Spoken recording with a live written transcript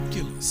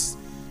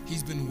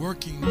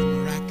working the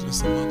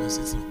miraculous among us.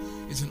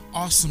 It's an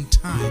awesome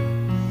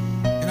time.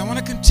 And I want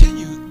to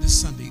continue this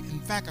Sunday. In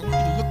fact, I want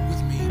you to look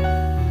with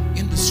me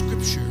in the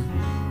scripture,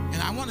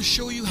 and I want to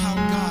show you how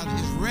God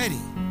is ready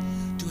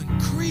to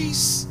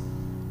increase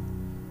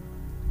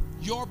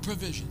your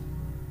provision,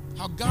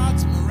 how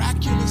God's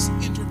miraculous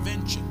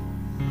intervention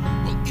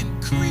will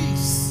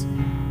increase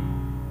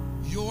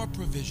your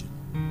provision.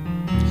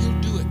 He'll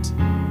do it.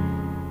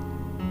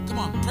 Come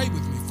on, pray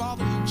with me.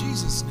 Father, in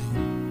Jesus'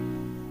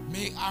 name,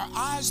 may our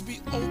eyes be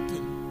open,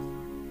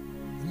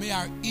 and may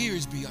our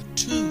ears be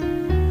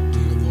attuned to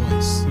your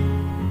voice.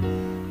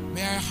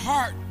 May our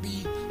hearts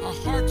be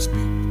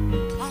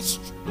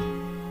postured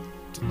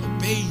to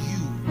obey you.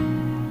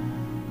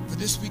 For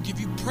this we give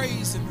you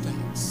praise and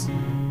thanks.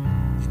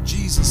 In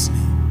Jesus'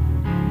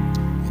 name,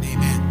 and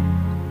amen.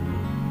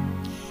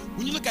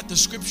 When you look at the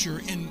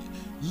scripture in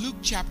Luke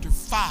chapter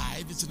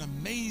 5, it's an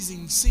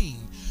amazing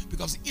scene,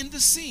 because in the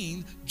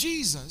scene,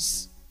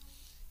 Jesus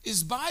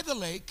is by the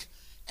lake,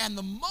 and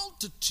the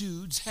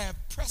multitudes have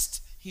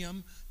pressed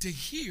him to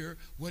hear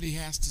what he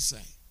has to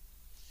say.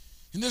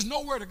 And there's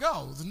nowhere to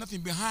go. There's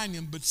nothing behind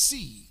him but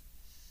sea.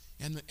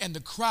 And the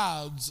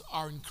crowds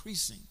are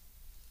increasing.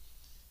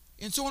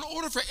 And so in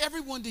order for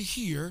everyone to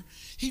hear,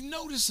 he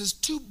notices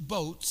two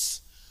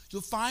boats.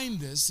 You'll find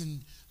this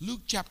in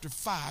Luke chapter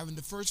 5 in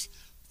the first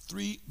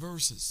 3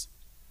 verses.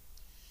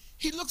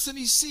 He looks and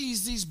he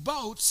sees these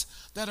boats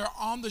that are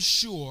on the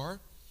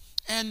shore,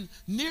 and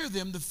near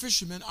them the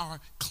fishermen are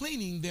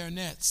cleaning their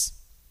nets.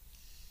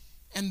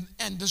 And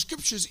the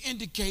scriptures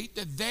indicate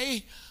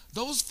that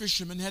those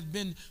fishermen had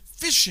been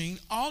fishing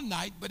all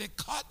night, but had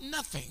caught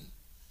nothing.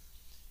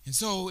 And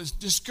so, as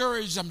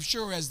discouraged, I'm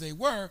sure, as they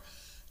were,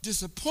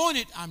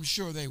 disappointed, I'm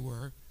sure they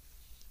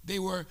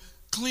were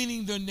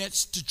cleaning their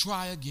nets to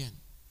try again.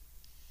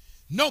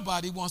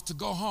 Nobody wants to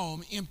go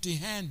home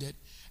empty-handed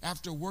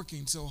after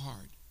working so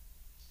hard.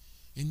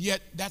 And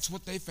yet, that's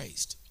what they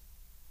faced.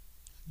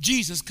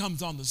 Jesus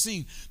comes on the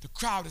scene. The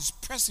crowd is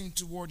pressing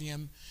toward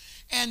him,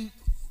 and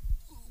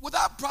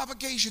without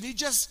provocation, he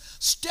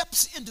just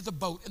steps into the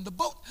boat. And the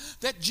boat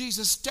that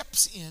Jesus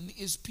steps in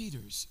is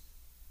Peter's.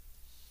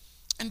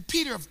 And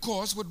Peter, of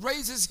course, would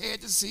raise his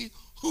head to see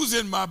who's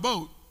in my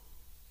boat,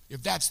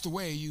 if that's the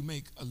way you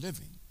make a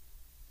living.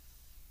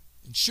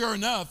 And sure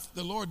enough,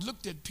 the Lord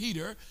looked at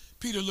Peter.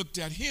 Peter looked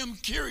at him,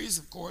 curious,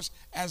 of course,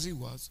 as he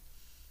was.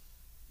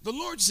 The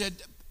Lord said,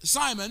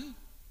 Simon,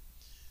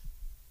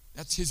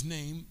 that's his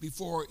name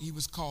before he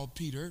was called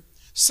Peter,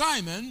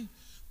 Simon,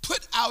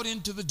 put out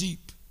into the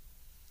deep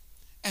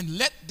and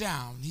let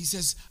down. He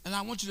says, and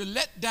I want you to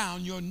let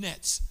down your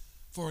nets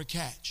for a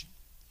catch.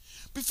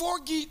 Before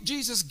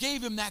Jesus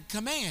gave him that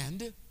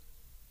command,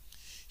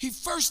 he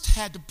first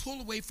had to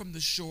pull away from the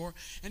shore,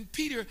 and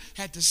Peter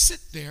had to sit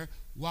there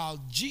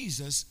while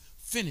Jesus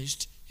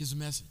finished his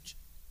message.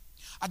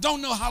 I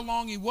don't know how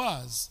long he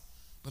was,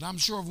 but I'm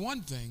sure of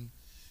one thing: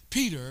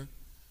 Peter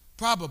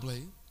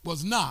probably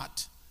was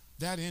not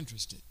that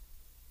interested.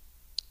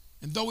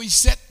 And though he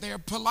sat there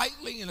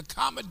politely and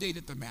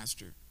accommodated the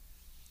master,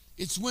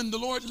 it's when the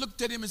Lord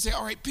looked at him and said,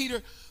 all right,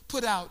 Peter,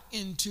 put out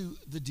into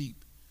the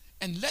deep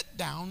and let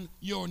down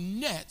your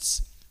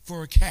nets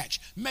for a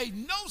catch. Made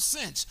no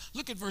sense.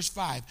 Look at verse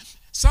 5.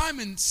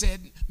 Simon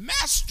said,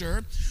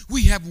 Master,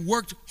 we have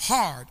worked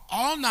hard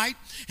all night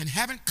and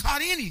haven't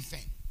caught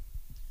anything.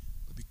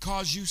 But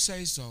because you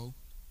say so,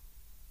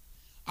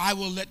 I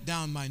will let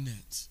down my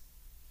nets.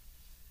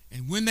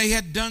 And when they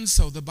had done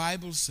so, the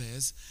Bible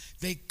says,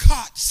 they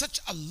caught such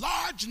a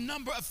large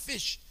number of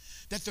fish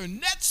that their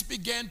nets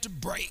began to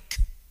break.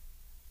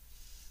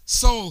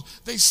 So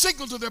they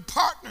signaled to their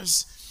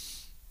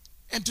partners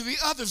and to the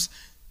others,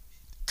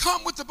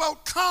 come with the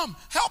boat, come,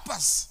 help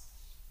us.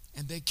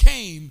 And they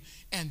came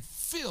and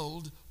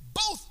filled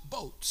both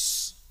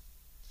boats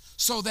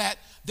so that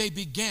they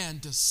began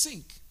to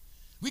sink.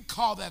 We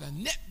call that a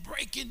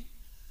net-breaking,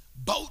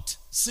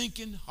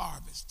 boat-sinking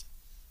harvest.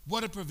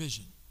 What a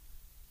provision.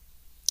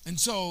 And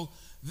so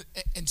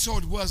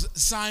it was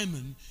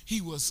Simon.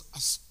 He was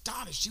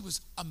astonished. He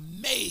was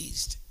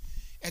amazed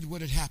at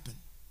what had happened.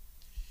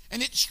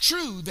 And it's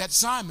true that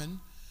Simon,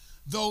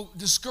 though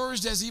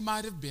discouraged as he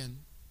might have been,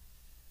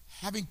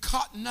 having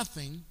caught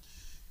nothing,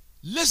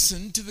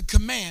 listened to the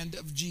command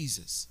of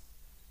Jesus.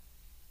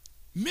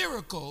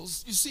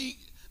 Miracles, you see,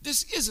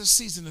 this is a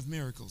season of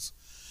miracles.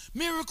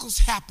 Miracles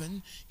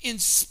happen in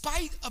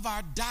spite of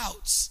our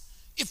doubts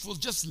if we'll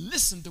just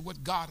listen to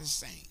what God is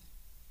saying.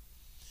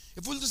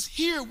 If we'll just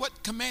hear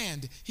what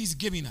command he's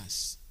giving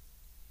us.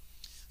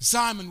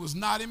 Simon was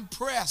not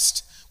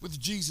impressed with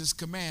Jesus'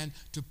 command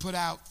to put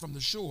out from the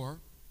shore,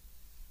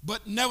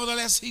 but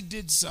nevertheless he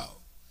did so.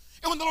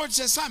 And when the Lord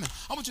says, Simon,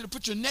 I want you to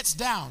put your nets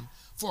down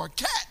for a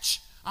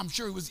catch, I'm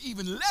sure he was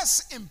even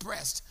less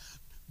impressed,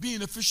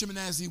 being a fisherman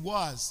as he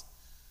was.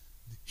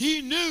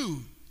 He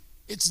knew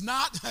that's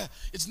not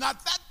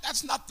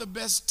the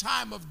best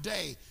time of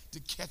day to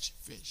catch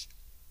fish.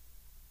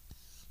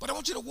 But I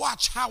want you to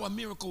watch how a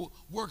miracle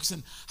works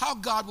and how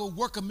God will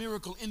work a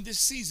miracle in this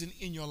season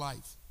in your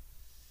life.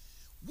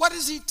 What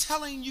is he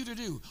telling you to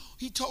do?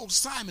 He told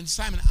Simon,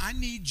 Simon, I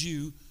need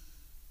you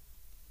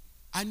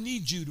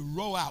to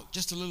row out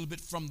just a little bit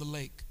from the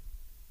lake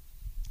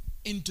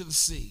into the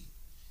sea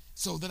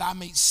so that I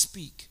may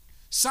speak.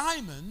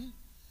 Simon,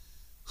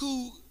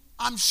 who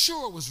I'm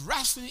sure was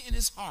wrestling in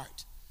his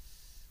heart,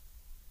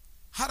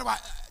 how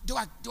do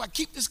I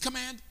keep this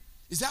command?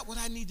 Is that what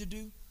I need to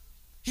do?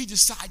 He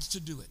decides to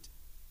do it.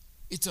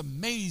 It's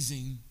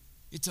amazing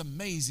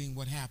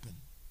what happened.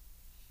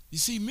 You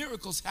see,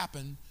 miracles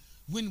happen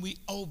when we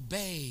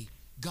obey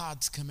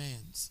God's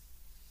commands.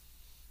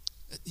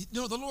 You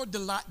know, the Lord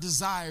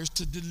desires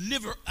to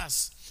deliver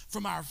us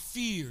from our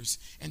fears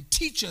and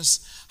teach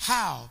us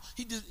how.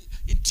 He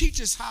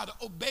teaches us how to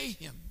obey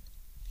him.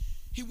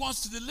 He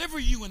wants to deliver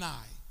you and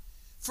I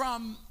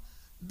from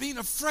being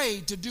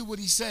afraid to do what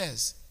he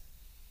says.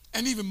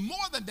 And even more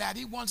than that,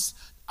 he wants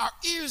our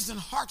ears and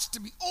hearts to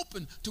be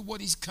open to what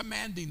he's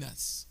commanding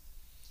us.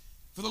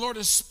 For the Lord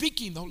is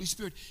speaking, the Holy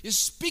Spirit is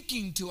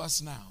speaking to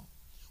us now.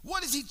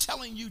 What is he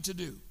telling you to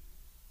do?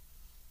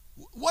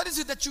 What is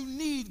it that you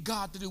need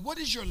God to do? What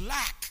is your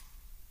lack?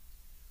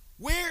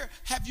 Where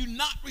have you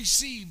not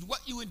received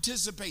what you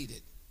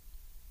anticipated?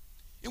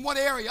 In what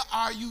area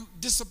are you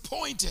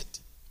disappointed?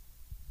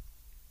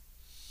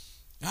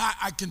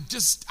 I can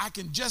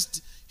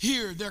just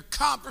hear their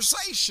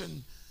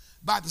conversation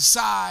by the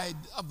side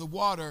of the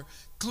water,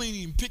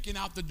 cleaning, picking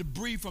out the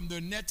debris from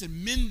their nets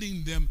and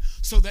mending them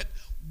so that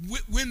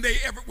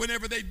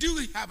whenever they do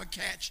have a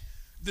catch,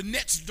 the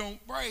nets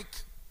don't break.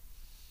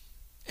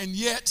 And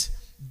yet,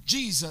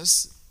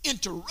 Jesus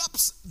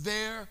interrupts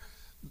their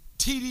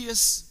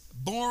tedious,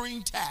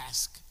 boring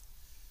task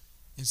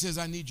and says,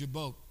 I need your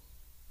boat.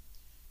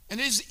 And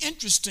it is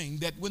interesting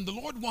that when the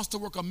Lord wants to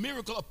work a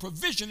miracle of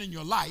provision in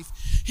your life,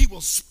 he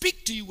will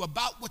speak to you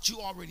about what you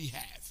already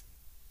have.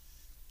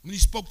 When he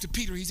spoke to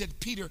Peter, he said,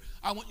 Peter,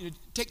 I want you to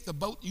take the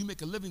boat you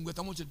make a living with.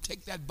 I want you to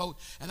take that boat,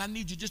 and I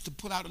need you just to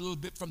put out a little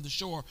bit from the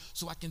shore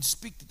so I can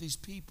speak to these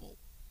people.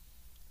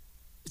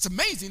 It's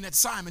amazing that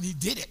Simon, he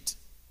did it.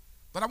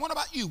 But I wonder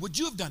about you. Would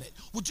you have done it?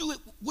 Would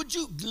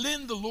you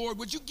lend the Lord?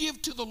 Would you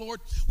give to the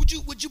Lord? Would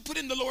you put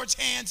in the Lord's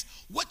hands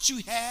what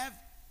you have?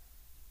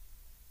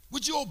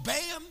 Would you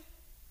obey him?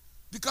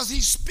 Because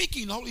he's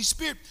speaking. The Holy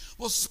Spirit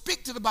will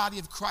speak to the body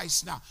of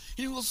Christ now.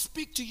 And he will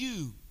speak to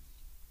you.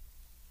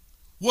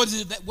 What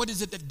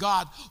is it that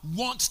God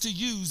wants to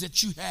use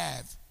that you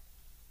have?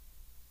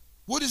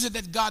 What is it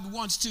that God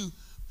wants to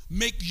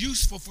make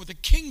useful for the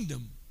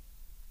kingdom?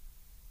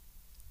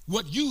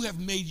 What you have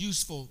made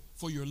useful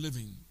for your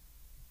living.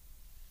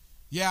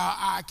 Yeah,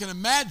 I can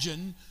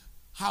imagine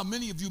how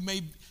many of you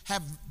may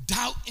have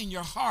doubt in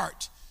your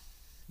heart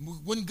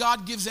when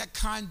God gives that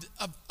kind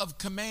of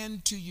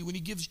command to you. When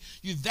he gives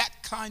you that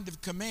kind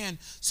of command,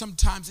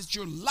 sometimes it's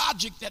your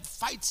logic that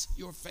fights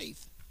your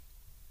faith.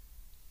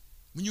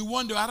 When you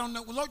wonder, I don't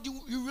know, well, Lord,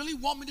 you really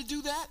want me to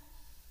do that?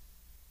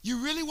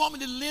 You really want me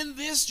to lend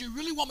this? You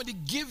really want me to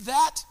give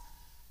that?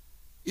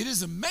 It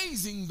is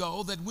amazing,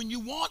 though, that when you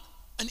want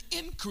an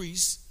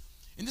increase,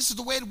 and this is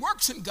the way it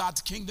works in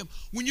God's kingdom,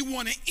 when you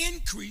want an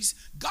increase,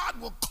 God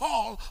will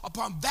call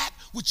upon that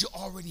which you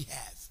already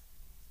have.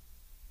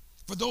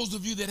 For those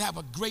of you that have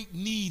a great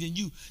need and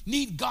you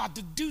need God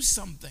to do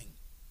something,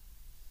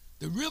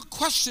 the real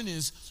question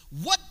is,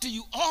 what do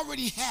you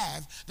already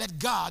have that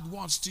God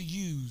wants to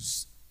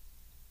use?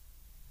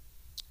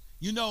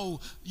 You know,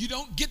 you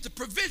don't get the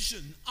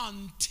provision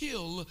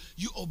until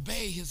you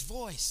obey his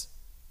voice.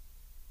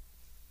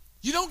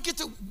 You don't get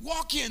to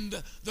walk in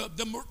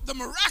the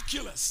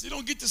miraculous. You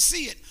don't get to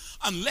see it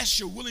unless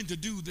you're willing to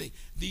do the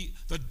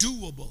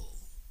doable,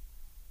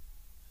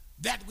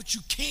 that which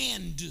you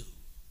can do.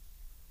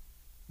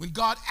 When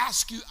God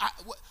asks you,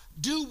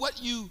 do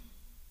what you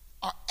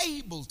are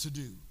able to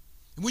do.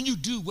 And when you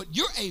do what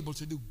you're able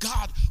to do,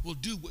 God will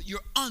do what you're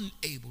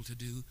unable to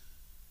do,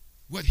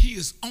 what he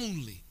is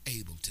only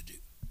able to do.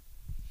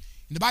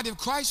 In the body of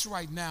Christ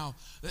right now,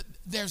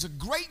 there's a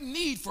great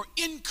need for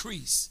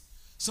increase.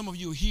 Some of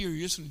you here,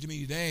 you're listening to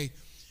me today,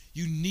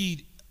 you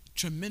need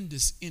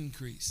tremendous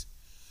increase.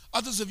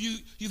 Others of you,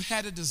 you've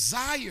had a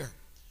desire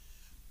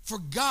for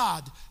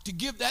God to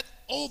give that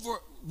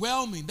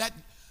overwhelming, that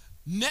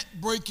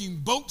net-breaking,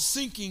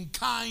 boat-sinking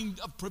kind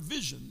of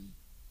provision.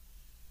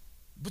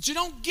 But you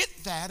don't get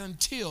that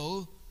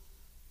until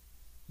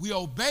we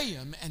obey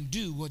him and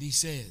do what he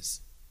says.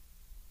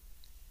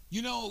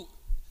 You know,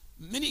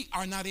 many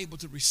are not able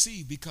to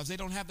receive because they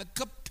don't have the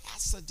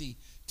capacity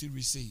to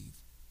receive.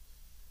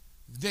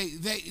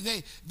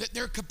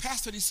 Their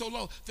capacity is so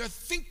low. Their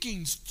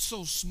thinking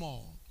so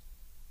small.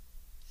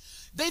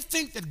 They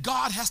think that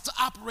God has to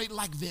operate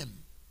like them.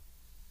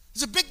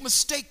 It's a big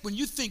mistake when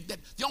you think that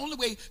the only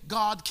way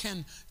God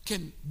can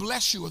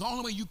bless you, or the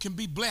only way you can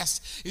be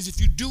blessed, is if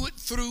you do it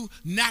through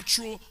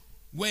natural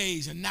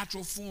ways and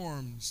natural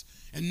forms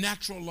and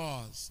natural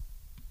laws.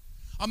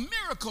 A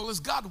miracle is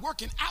God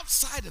working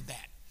outside of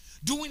that,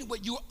 doing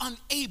what you're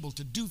unable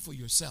to do for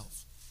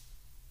yourself.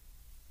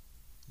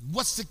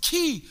 What's the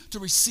key to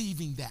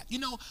receiving that? You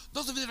know,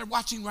 those of you that are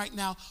watching right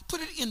now,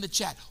 put it in the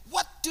chat.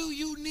 What do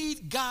you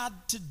need God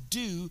to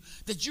do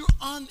that you're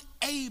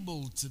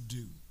unable to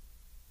do?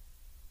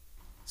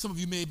 Some of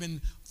you may have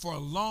been for a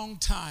long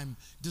time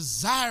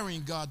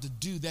desiring God to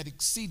do that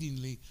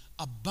exceedingly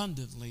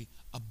abundantly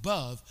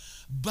above,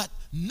 but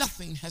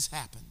nothing has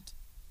happened.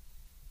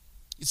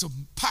 It's a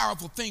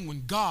powerful thing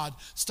when God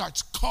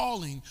starts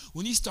calling,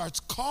 when he starts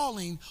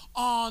calling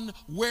on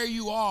where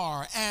you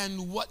are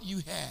and what you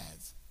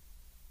have.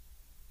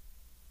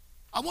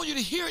 I want you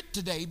to hear it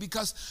today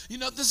because, you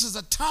know, this is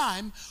a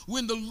time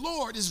when the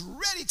Lord is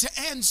ready to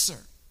answer.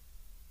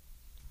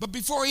 But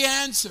before he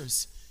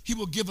answers, he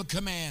will give a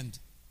command.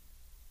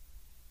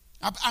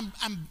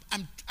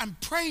 I'm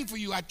praying for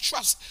you. I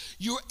trust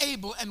you're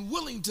able and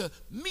willing to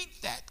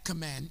meet that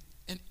command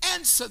and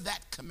answer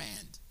that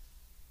command.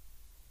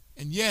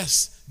 And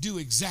yes, do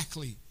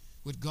exactly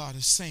what God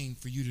is saying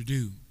for you to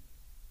do.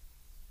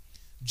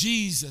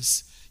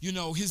 Jesus, you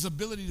know, his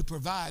ability to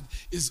provide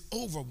is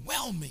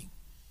overwhelming.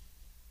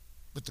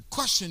 But the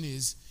question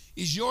is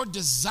your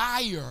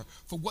desire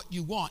for what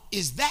you want,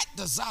 is that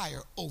desire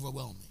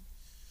overwhelming?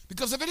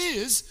 Because if it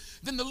is,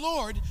 then the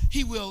Lord,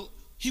 he will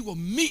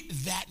meet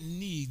that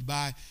need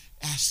by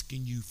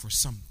asking you for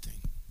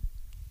something,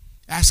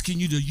 asking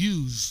you to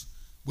use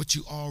what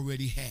you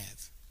already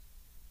have.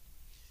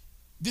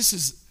 This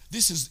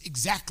is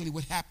exactly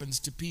what happens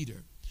to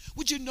Peter.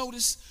 Would you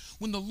notice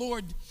when the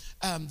Lord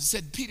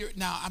said, Peter,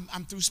 now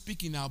I'm through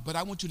speaking now, but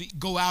I want you to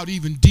go out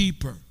even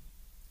deeper.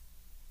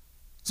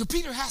 So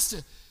Peter has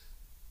to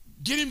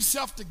get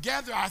himself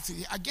together.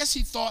 I guess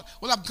he thought,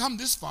 well, I've come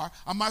this far.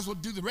 I might as well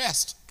do the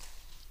rest.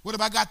 What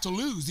have I got to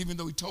lose, even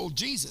though he told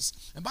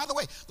Jesus? And by the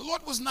way, the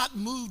Lord was not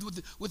moved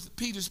with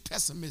Peter's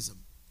pessimism.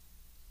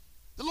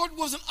 The Lord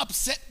wasn't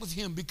upset with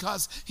him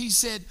because he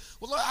said,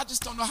 well, Lord, I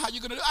just don't know how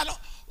you're going to do it.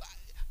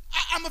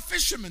 I'm a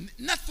fisherman.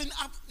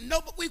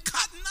 But we've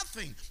caught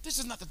nothing. This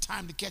is not the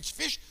time to catch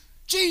fish.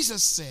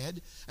 Jesus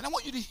said, and I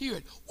want you to hear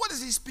it. What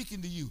is he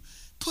speaking to you?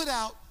 Put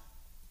out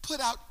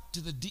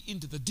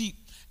into the deep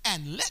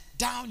and let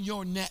down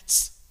your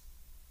nets.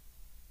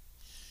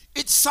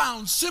 It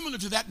sounds similar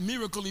to that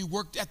miracle he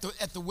worked at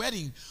the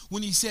wedding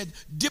when he said,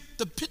 dip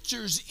the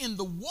pitchers in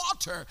the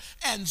water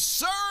and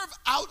serve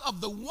out of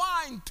the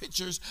wine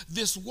pitchers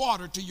this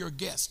water to your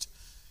guest.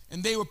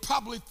 And they were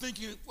probably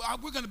thinking, well,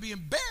 we're going to be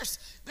embarrassed.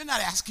 They're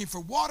not asking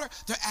for water,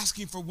 they're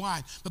asking for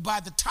wine. But by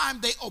the time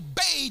they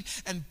obeyed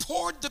and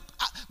poured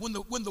when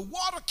the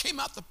water came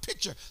out the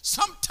pitcher,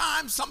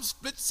 sometimes, some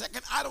split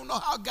second, I don't know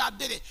how God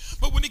did it,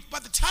 but by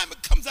the time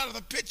it comes out of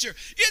the pitcher,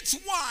 it's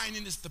wine,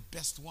 and it's the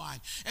best wine.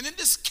 And in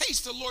this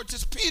case, the Lord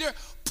says, Peter,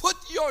 put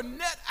your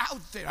net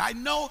out there. I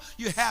know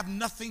you have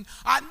nothing.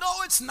 I know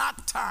it's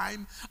not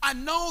time. I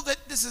know that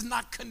this is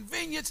not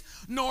convenient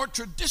nor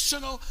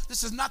traditional.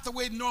 This is not the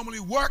way it normally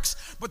works.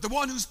 But the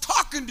one who's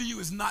talking to you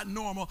is not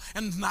normal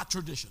and not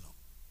traditional.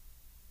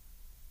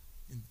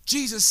 And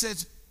Jesus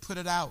says, put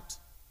it out.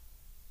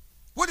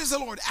 What is the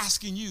Lord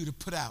asking you to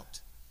put out?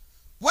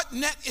 What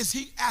net is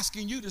he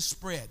asking you to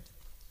spread?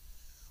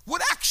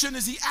 What action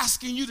is he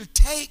asking you to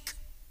take?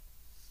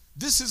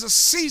 This is a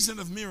season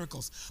of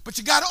miracles, but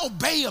you got to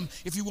obey him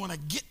if you want to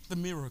get the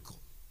miracle.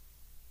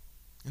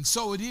 And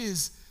so it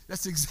is.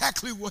 That's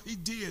exactly what he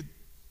did.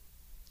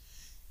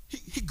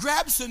 He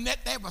grabs the net.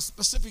 They have a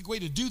specific way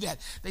to do that.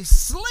 They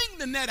sling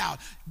the net out.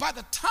 By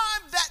the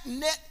time that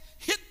net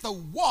hit the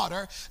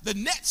water, the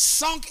net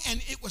sunk,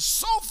 and it was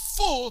so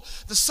full,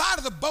 the side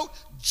of the boat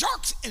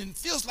jerks and it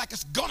feels like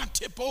it's going to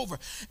tip over.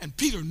 And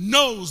Peter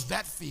knows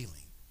that feeling.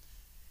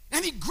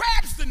 And he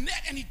grabs the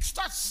net and he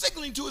starts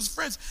signaling to his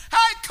friends,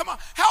 hey, come on,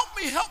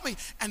 help me.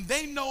 And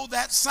they know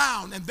that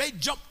sound. And they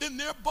jumped in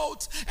their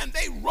boats and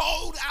they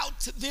rowed out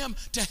to them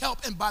to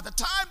help. And by the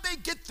time they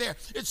get there,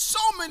 it's so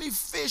many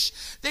fish,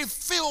 they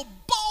fill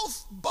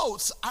both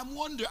boats. I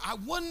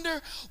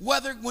wonder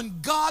whether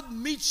when God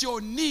meets your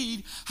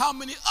need, how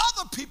many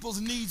other people's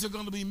needs are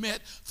going to be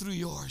met through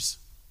yours.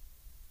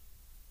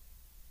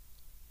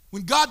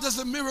 When God does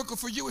a miracle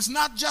for you, it's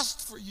not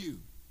just for you.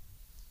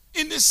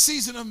 In this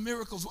season of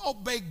miracles,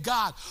 obey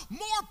God. More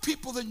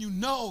people than you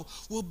know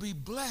will be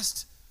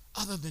blessed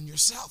other than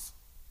yourself.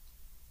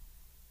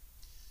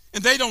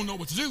 And they don't know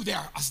what to do.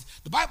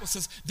 The Bible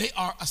says they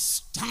are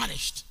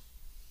astonished.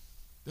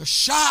 They're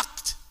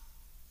shocked.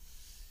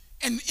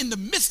 And in the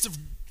midst of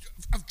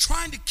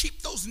trying to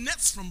keep those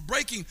nets from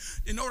breaking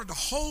in order to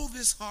hold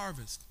this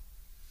harvest,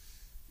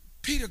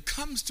 Peter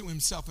comes to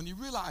himself and he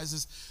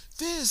realizes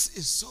this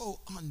is so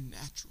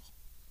unnatural.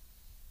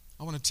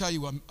 I want to tell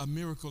you a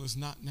miracle is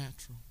not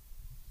natural.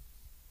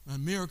 A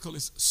miracle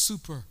is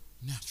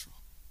supernatural.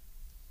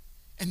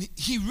 And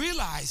he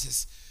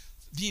realizes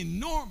the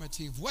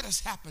enormity of what has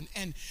happened.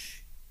 And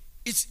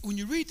it's when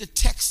you read the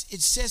text,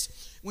 it says,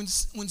 when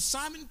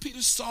Simon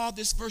Peter saw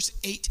this, verse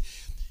 8,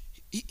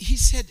 he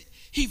said,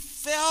 he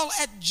fell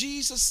at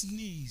Jesus'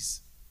 knees.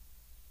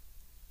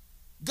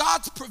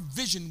 God's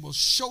provision will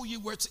show you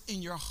what's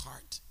in your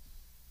heart.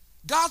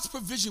 God's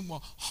provision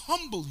will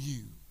humble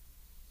you.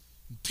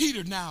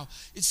 Peter now,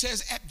 it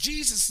says at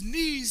Jesus'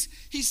 knees,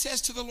 he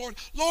says to the Lord,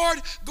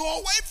 Lord, go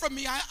away from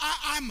me.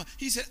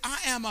 He said, I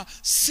am a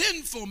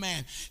sinful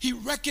man. He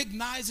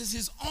recognizes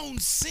his own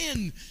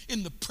sin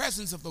in the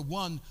presence of the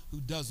one who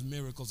does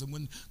miracles. And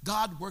when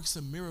God works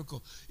a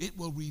miracle, it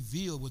will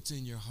reveal what's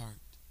in your heart.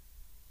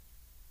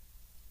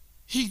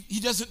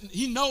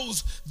 He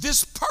knows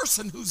this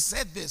person who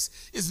said this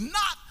is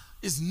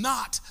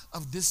not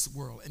of this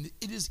world. And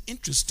it is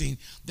interesting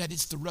that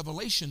it's the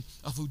revelation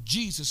of who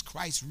Jesus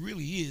Christ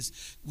really is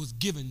was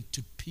given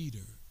to Peter.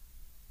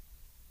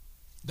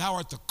 Thou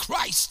art the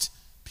Christ,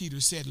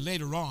 Peter said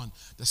later on,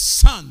 the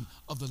Son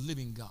of the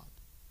living God.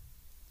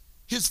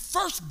 His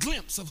first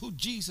glimpse of who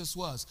Jesus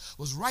was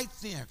right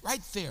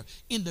there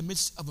in the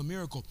midst of a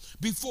miracle,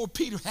 before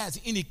Peter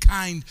has any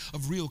kind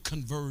of real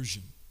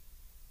conversion.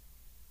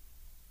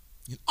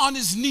 And on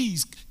his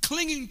knees,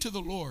 clinging to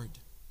the Lord,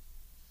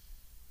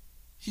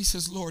 he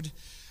says, Lord,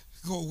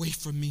 go away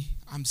from me.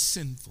 I'm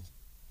sinful.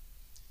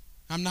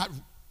 I'm not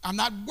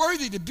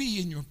worthy to be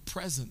in your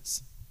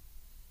presence.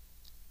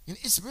 And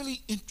it's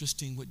really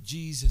interesting what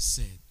Jesus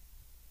said.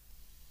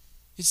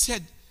 It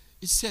said,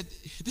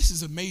 this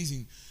is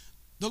amazing.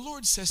 The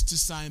Lord says to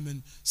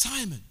Simon,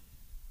 Simon,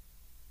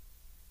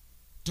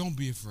 don't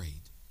be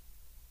afraid.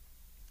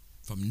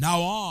 From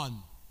now on,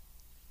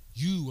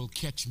 you will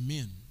catch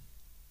men.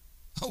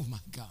 Oh my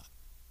God.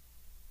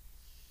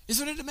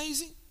 Isn't it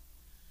amazing?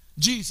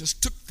 Jesus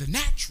took the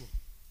natural,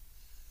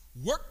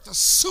 worked the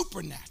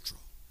supernatural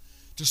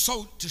to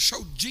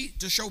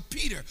show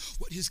Peter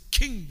what his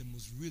kingdom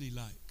was really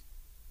like.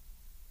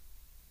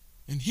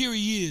 And here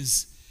he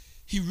is.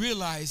 He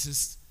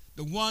realizes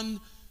the one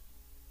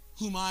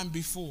whom I'm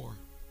before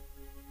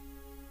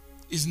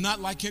is not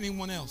like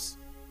anyone else,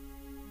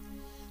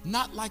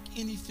 not like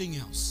anything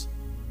else.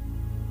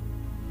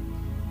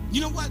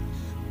 You know what?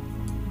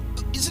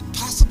 Is it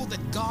possible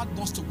that God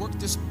wants to work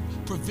this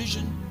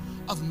provision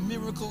of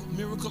miracle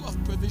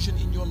of provision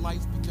in your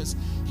life because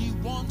he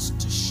wants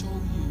to show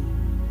you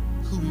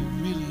who he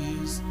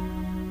really is?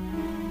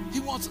 He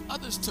wants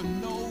others to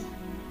know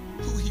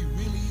who he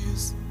really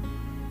is.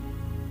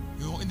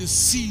 You know, in this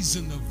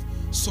season of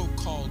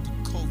so-called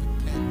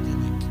COVID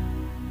pandemic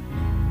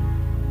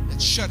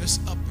that shut us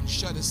up and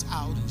shut us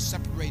out and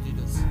separated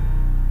us,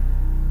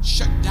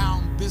 shut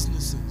down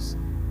businesses,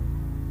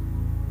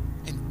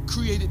 and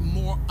created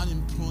more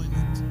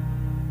unemployment,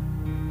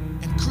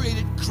 and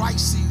created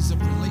crises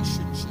of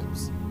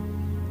relationships,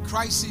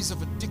 crises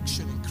of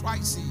addiction, and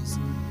crises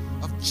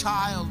of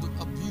child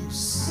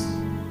abuse.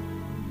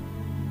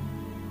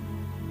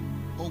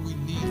 Oh, we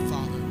need,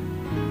 Father,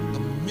 a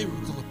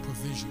miracle of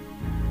provision.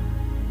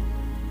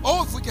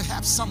 Oh, if we could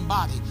have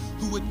somebody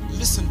who would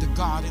listen to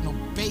God and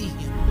obey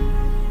him.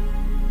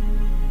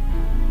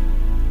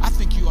 I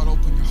think you ought to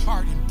open your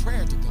heart in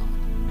prayer to God.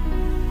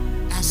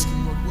 Ask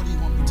him, Lord, what do you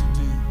want me to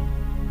do?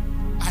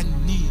 I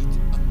need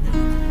a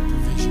miracle of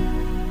provision.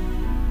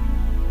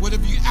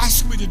 Whatever you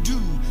ask me to do,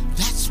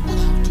 that's what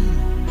I'll do.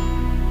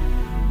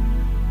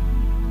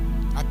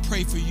 I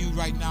pray for you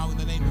right now in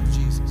the name of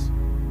Jesus,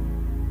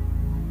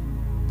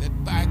 that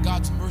by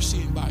God's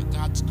mercy and by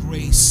God's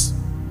grace,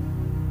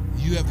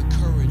 you have the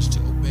courage to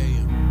obey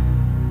him.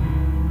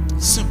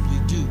 Simply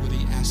do what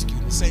he asks you.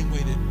 In the same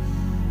way that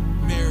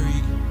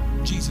Mary,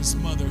 Jesus'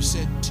 mother,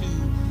 said to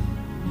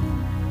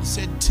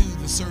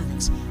the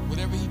servants,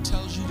 whatever he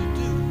tells you to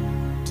do,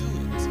 do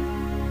it.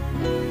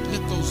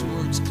 Let those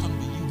words come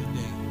to you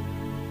today,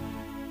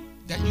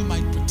 that you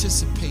might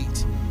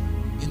participate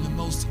in the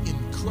most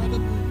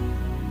incredible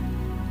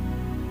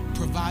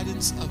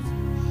providence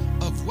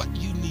of what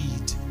you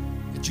need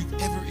that you've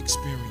ever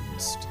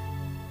experienced.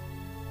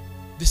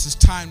 This is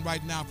time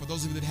right now for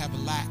those of you that have a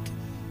lack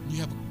and you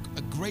have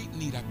a great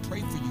need. I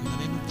pray for you in the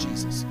name of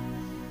Jesus,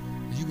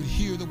 that you would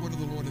hear the word of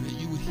the Lord and that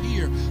you would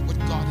hear what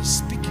God is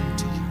speaking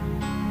to you,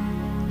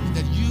 and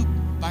that you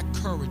by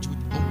courage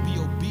would be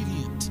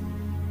obedient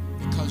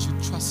because you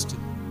trust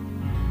him,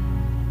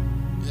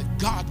 and that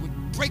God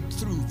would break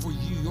through for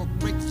you. Your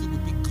breakthrough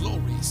would be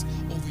glorious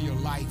over your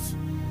life,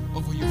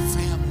 over your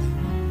family,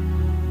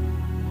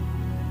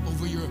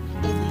 over your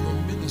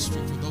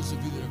ministry, for those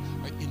of you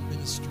that are in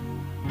ministry.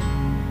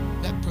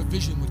 That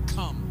provision would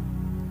come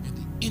and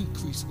the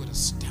increase would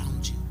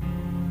astound you,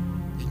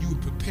 and you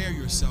would prepare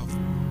yourself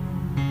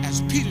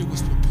as Peter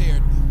was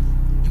prepared.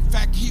 In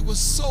fact, he was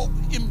so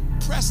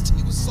impressed,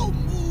 he was so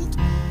moved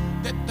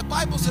that the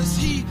Bible says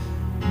he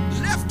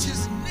left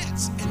his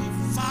nets and he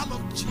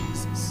followed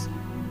Jesus.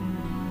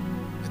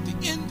 At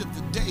the end of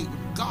the day,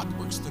 when God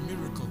works the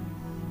miracle,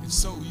 and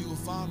so you will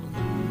follow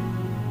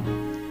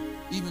him.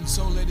 Even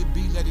so, let it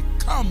be, let it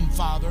come,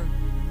 Father,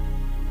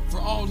 for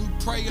all who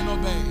pray and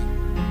obey.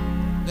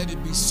 Let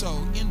it be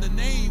so in the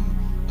name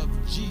of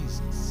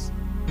Jesus.